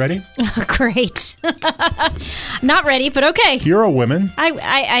quiz. Are you ready? Great. Not ready, but okay. You're a woman. I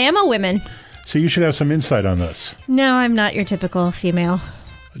am a woman. So you should have some insight on this. No, I'm not your typical female.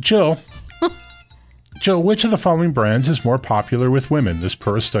 Jill, which of the following brands is more popular with women? This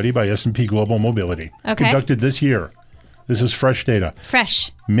per a study by S&P Global Mobility. Okay. Conducted this year. This is fresh data.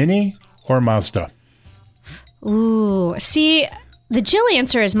 Fresh. Mini or Mazda? Ooh. See, the Jill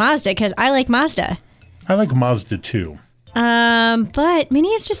answer is Mazda because I like Mazda. I like Mazda too. But Mini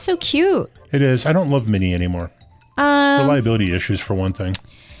is just so cute. It is. I don't love Mini anymore. Reliability issues for one thing.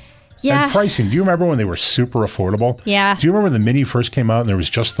 Yeah. And pricing. Do you remember when they were super affordable? Yeah. Do you remember the Mini first came out and there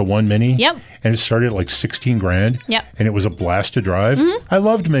was just the one Mini? Yep. And it started at like $16,000? Yep. And it was a blast to drive? Mm-hmm. I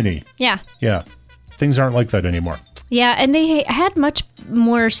loved Mini. Yeah. Yeah. Things aren't like that anymore. Yeah, and they had much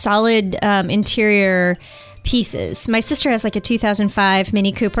more solid interior pieces. My sister has like a 2005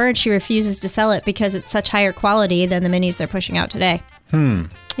 Mini Cooper, and she refuses to sell it because it's such higher quality than the Minis they're pushing out today.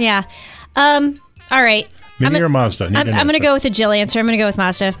 Yeah. All right. Mini or Mazda? I'm going to go with the Jill answer. I'm going to go with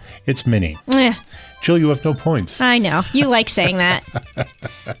Mazda. It's Mini. Yeah. Jill, you have no points. I know. You like saying that.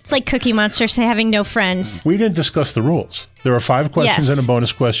 It's like Cookie Monster having no friends. We didn't discuss the rules. There are 5 questions and a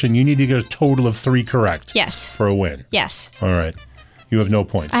bonus question. You need to get a total of 3 correct. Yes. For a win. Yes. All right. You have no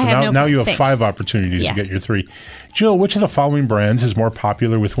points. I have no now points. you have Thanks. 5 opportunities to get your 3. Jill, which of the following brands is more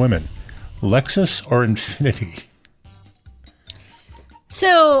popular with women? Lexus or Infiniti?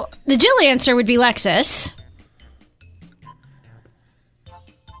 So the Jill answer would be Lexus.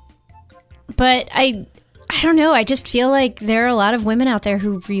 But I don't know. I just feel like there are a lot of women out there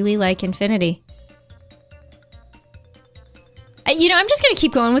who really like Infiniti. I'm just going to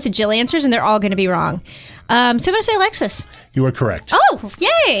keep going with the Jill answers, and they're all going to be wrong. So I'm going to say Lexus. You are correct. Oh,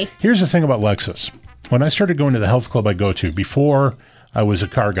 yay! Here's the thing about Lexus. When I started going to the health club I go to, before I was a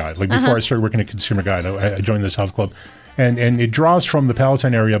car guy, like before I started working at Consumer Guide, I joined this health club. And it draws from the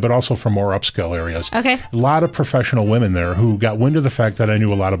Palatine area, but also from more upscale areas. Okay. A lot of professional women there who got wind of the fact that I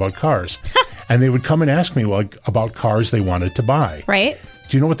knew a lot about cars. And they would come and ask me about cars they wanted to buy. Right.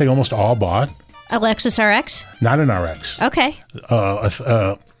 Do you know what they almost all bought? A Lexus RX? Not an RX. Okay.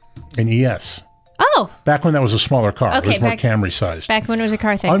 An ES. Oh. Back when that was a smaller car. Okay, it was more Camry sized. Back when it was a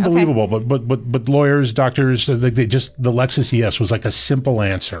car thing. Unbelievable. Okay. But lawyers, doctors, the Lexus ES was like a simple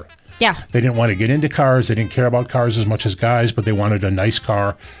answer. Yeah. They didn't want to get into cars. They didn't care about cars as much as guys, but they wanted a nice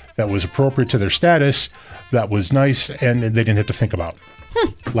car that was appropriate to their status, that was nice, and they didn't have to think about.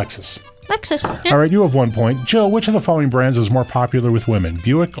 Lexus. Yeah. All right, you have 1 point. Jill, which of the following brands is more popular with women,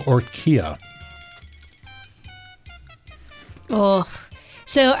 Buick or Kia? Oh.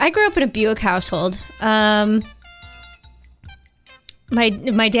 So I grew up in a Buick household. My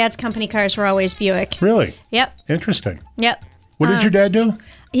dad's company cars were always Buick. Really? Yep. Interesting. Yep. What did your dad do?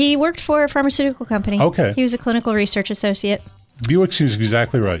 He worked for a pharmaceutical company. Okay. He was a clinical research associate. Buick seems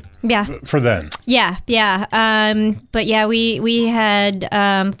exactly right. Yeah. For then. Yeah. But yeah, we had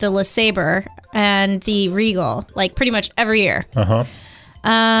the LeSabre and the Regal, like pretty much every year. Uh-huh.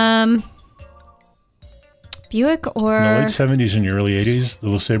 Buick or... In the late 70s and the early 80s, the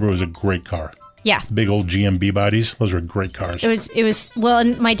LeSabre was a great car. Yeah. Big old GMB bodies. Those were great cars. It was well,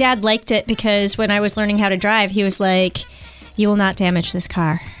 and my dad liked it because when I was learning how to drive, he was like, "You will not damage this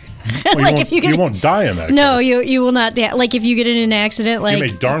car." Well, you won't die in that car. No, you will not. Like if you get in an accident, like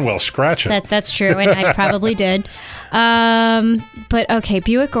you may darn well scratch it. That's true, and I probably did. But okay,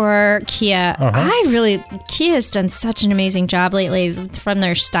 Buick or Kia? Kia has done such an amazing job lately from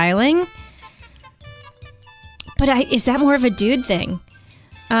their styling. But is that more of a dude thing?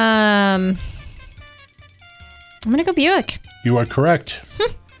 I'm gonna go Buick. You are correct.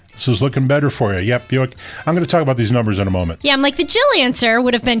 This is looking better for you. Yep, Buick. I'm going to talk about these numbers in a moment. Yeah, I'm like, the Jill answer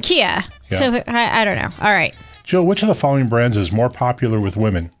would have been Kia. Yeah. So I don't know. All right. Jill, which of the following brands is more popular with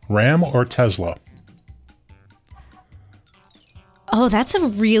women, Ram or Tesla? Oh, that's a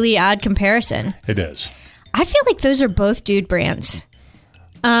really odd comparison. It is. I feel like those are both dude brands.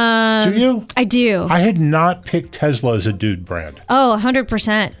 Do you? I do. I had not picked Tesla as a dude brand. Oh,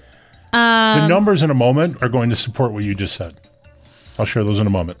 100%. The numbers in a moment are going to support what you just said. I'll share those in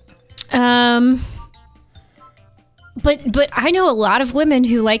a moment. But I know a lot of women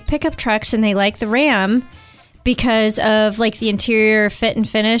who like pickup trucks and they like the Ram because of like the interior fit and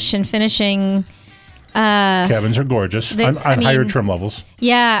finish and finishing. Cabins are gorgeous on higher trim levels.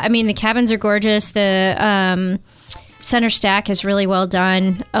 Yeah, I mean the cabins are gorgeous. The center stack is really well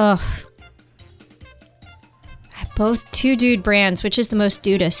done. Oh, both two dude brands. Which is the most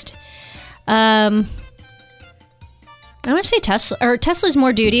dudest? I'm going to say Tesla, or Tesla's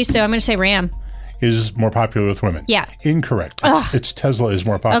more duty, so I'm going to say Ram. Is more popular with women. Yeah. Incorrect. It's Tesla is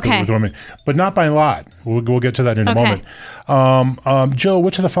more popular with women, but not by a lot. We'll get to that in a moment. Jill,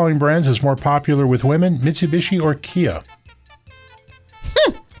 which of the following brands is more popular with women, Mitsubishi or Kia?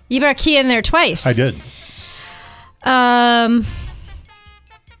 You brought Kia in there twice. I did. I'm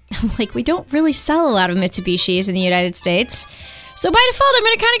like, we don't really sell a lot of Mitsubishis in the United States, so by default, I'm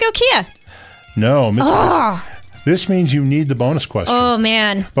going to kind of go Kia. No, Mitsubishi. This means you need the bonus question. Oh,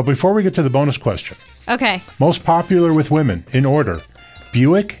 man. But before we get to the bonus question. Okay. Most popular with women, in order.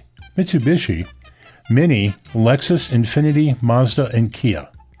 Buick, Mitsubishi, Mini, Lexus, Infiniti, Mazda, and Kia.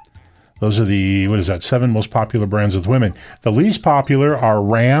 Those are the, 7 most popular brands with women. The least popular are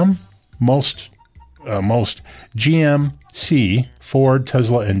Ram, most GMC, Ford,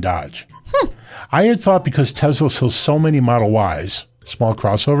 Tesla, and Dodge. I had thought because Tesla sells so many Model Ys, small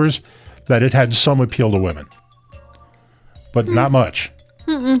crossovers, that it had some appeal to women. But not much.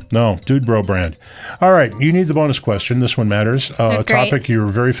 No, dude bro brand. All right, you need the bonus question. This one matters. A topic you're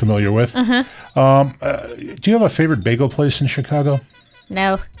very familiar with. Do you have a favorite bagel place in Chicago?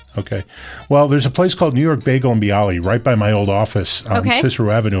 No. Okay. Well, there's a place called New York Bagel and Bialy right by my old office on Cicero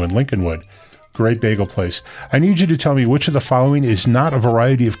Avenue in Lincolnwood. Great bagel place. I need you to tell me which of the following is not a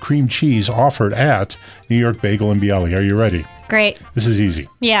variety of cream cheese offered at New York Bagel and Bialy. Are you ready? Great. This is easy.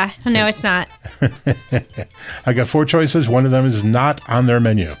 Yeah. No, it's not. I got 4 choices. One of them is not on their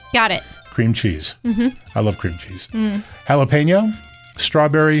menu. Got it. Cream cheese. Mm-hmm. I love cream cheese. Jalapeno,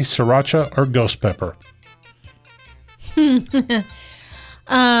 strawberry, sriracha, or ghost pepper?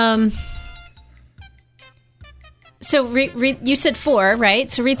 So you said 4,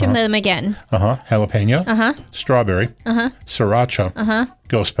 right? So read through them again. Jalapeno, strawberry, sriracha,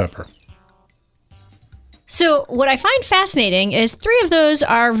 ghost pepper. So what I find fascinating is 3 of those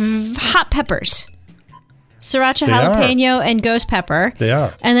are hot peppers. Sriracha, jalapeno, and ghost pepper. They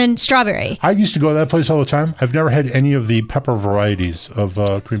are. And then strawberry. I used to go to that place all the time. I've never had any of the pepper varieties of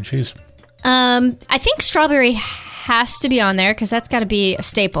cream cheese. I think strawberry has to be on there because that's got to be a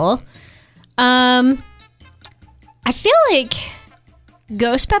staple. I feel like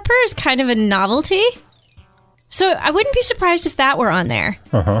ghost pepper is kind of a novelty. So I wouldn't be surprised if that were on there.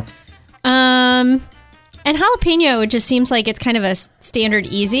 And jalapeno, it just seems like it's kind of a standard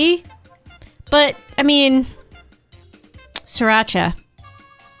easy. But, I mean, sriracha.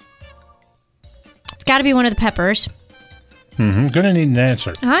 It's got to be one of the peppers. Gonna need an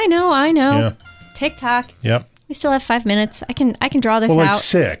answer. I know. Yeah. TikTok. Yep. We still have 5 minutes. I can draw this out. Well, like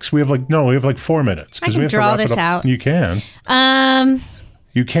 6. We have like 4 minutes. I can draw this out. You can.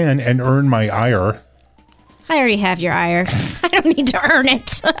 You can and earn my ire. I already have your ire. I don't need to earn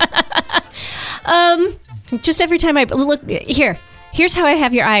it. Just every time I look here's how I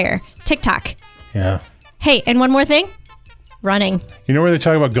have your ire. TikTok. Yeah. Hey, and one more thing. Running. You know where they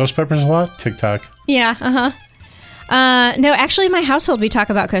talk about ghost peppers a lot? TikTok. Yeah. No, actually, in my household, we talk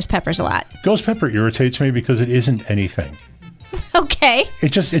about ghost peppers a lot. Ghost pepper irritates me because it isn't anything. Okay.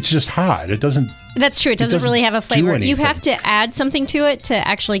 It's just hot. It doesn't. That's true. It doesn't really have a flavor. Do you have to add something to it to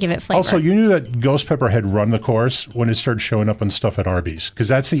actually give it flavor. Also, you knew that ghost pepper had run the course when it started showing up on stuff at Arby's, because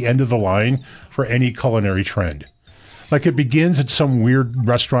that's the end of the line for any culinary trend. Like, it begins at some weird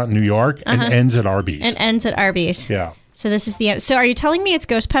restaurant in New York and ends at Arby's. And ends at Arby's. Yeah. So this is the end. So are you telling me it's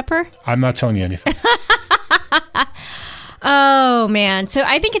ghost pepper? I'm not telling you anything. Oh, man. So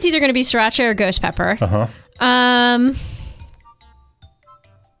I think it's either going to be sriracha or ghost pepper.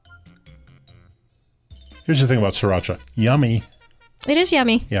 Here's the thing about sriracha. Yummy. It is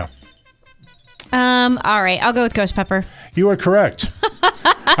yummy. Yeah. All right. I'll go with ghost pepper. You are correct.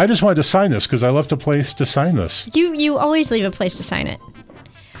 I just wanted to sign this because I left a place to sign this. You always leave a place to sign it.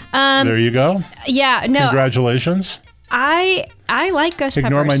 There you go. Yeah. No. Congratulations. I like ghost peppers.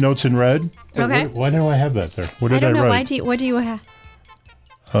 Ignore my notes in red. Okay. Why do I have that there? What did I don't know. write? What do you have?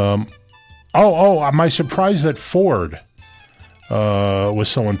 My surprise that Ford was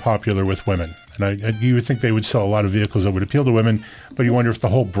so unpopular with women. And you would think they would sell a lot of vehicles that would appeal to women, but you wonder if the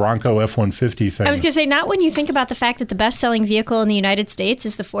whole Bronco F-150 thing... I was going to say, not when you think about the fact that the best-selling vehicle in the United States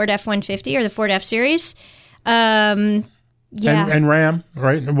is the Ford F-150 or the Ford F-Series. Yeah. And Ram,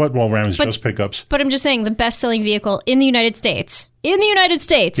 right? Well, Ram is just pickups. But I'm just saying the best-selling vehicle in the United States,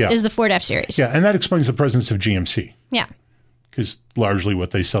 is the Ford F-Series. Yeah, and that explains the presence of GMC. Yeah. Because largely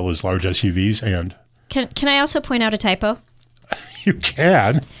what they sell is large SUVs and... Can I also point out a typo? You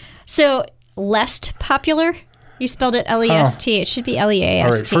can. So... Lest popular? You spelled it L-E-S-T. It should be L-E-A-S-T.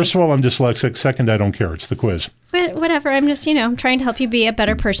 All right. First of all, I'm dyslexic. Second, I don't care. It's the quiz. But whatever. I'm just, I'm trying to help you be a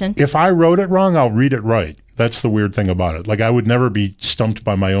better person. If I wrote it wrong, I'll read it right. That's the weird thing about it. Like, I would never be stumped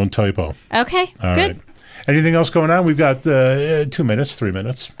by my own typo. Okay. All good. Right. Anything else going on? We've got 2 minutes, 3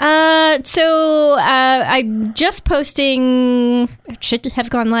 minutes. So I'm just posting, it should have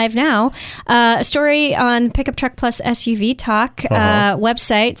gone live now, a story on Pickup Truck Plus SUV Talk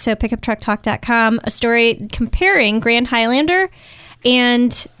website, so pickuptrucktalk.com, a story comparing Grand Highlander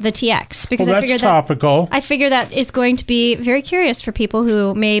and the TX. Because that's topical. I figure that is going to be very curious for people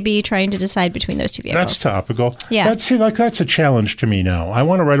who may be trying to decide between those two vehicles. That's topical. Yeah. That's a challenge to me now. I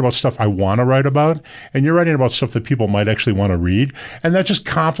want to write about stuff I want to write about, and you're writing about stuff that people might actually want to read, and that just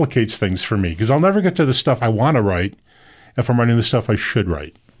complicates things for me, because I'll never get to the stuff I want to write if I'm writing the stuff I should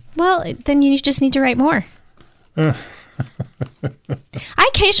write. Well, then you just need to write more. I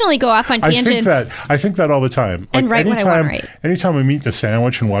occasionally go off on tangents. I think that all the time. And write what I want to write. Anytime I'm eating a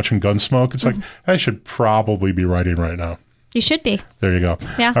sandwich and watching Gunsmoke, it's like, I should probably be writing right now. You should be. There you go.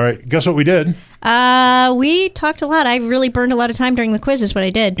 Yeah. All right. Guess what we did? We talked a lot. I really burned a lot of time during the quiz is what I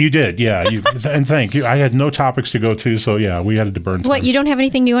did. You did, yeah. And thank you. I had no topics to go to, so yeah, we had to burn time. What, you don't have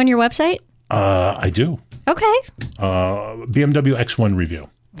anything new on your website? I do. Okay. BMW X1 review.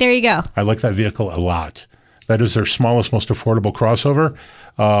 There you go. I like that vehicle a lot. That is their smallest, most affordable crossover.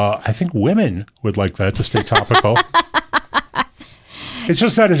 I think women would like that to stay topical. It's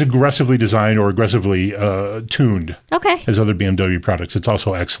just not as aggressively designed or aggressively tuned Okay. as other BMW products. It's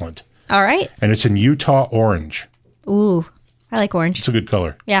also excellent. All right. And it's in Utah orange. Ooh, I like orange. It's a good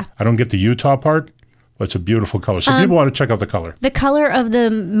color. Yeah. I don't get the Utah part, but it's a beautiful color. So people want to check out the color. The color of the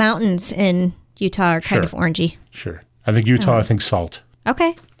mountains in Utah are kind of orangey. Sure. I think Utah, I think salt.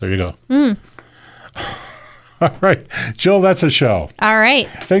 Okay. There you go. All right. Jill, that's a show. All right.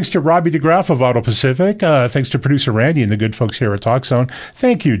 Thanks to Robbie DeGraff of Auto Pacific. Thanks to producer Randy and the good folks here at TalkZone.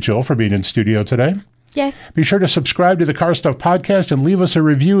 Thank you, Jill, for being in studio today. Yeah. Be sure to subscribe to the Car Stuff Podcast and leave us a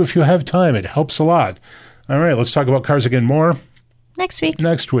review if you have time. It helps a lot. All right, let's talk about cars again more Next week.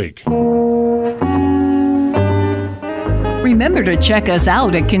 next week. Remember to check us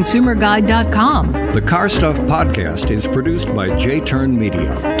out at consumerguide.com. The Car Stuff Podcast is produced by J-Turn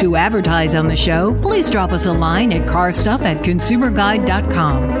Media. To advertise on the show, please drop us a line at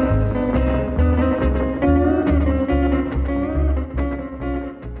carstuff@consumerguide.com.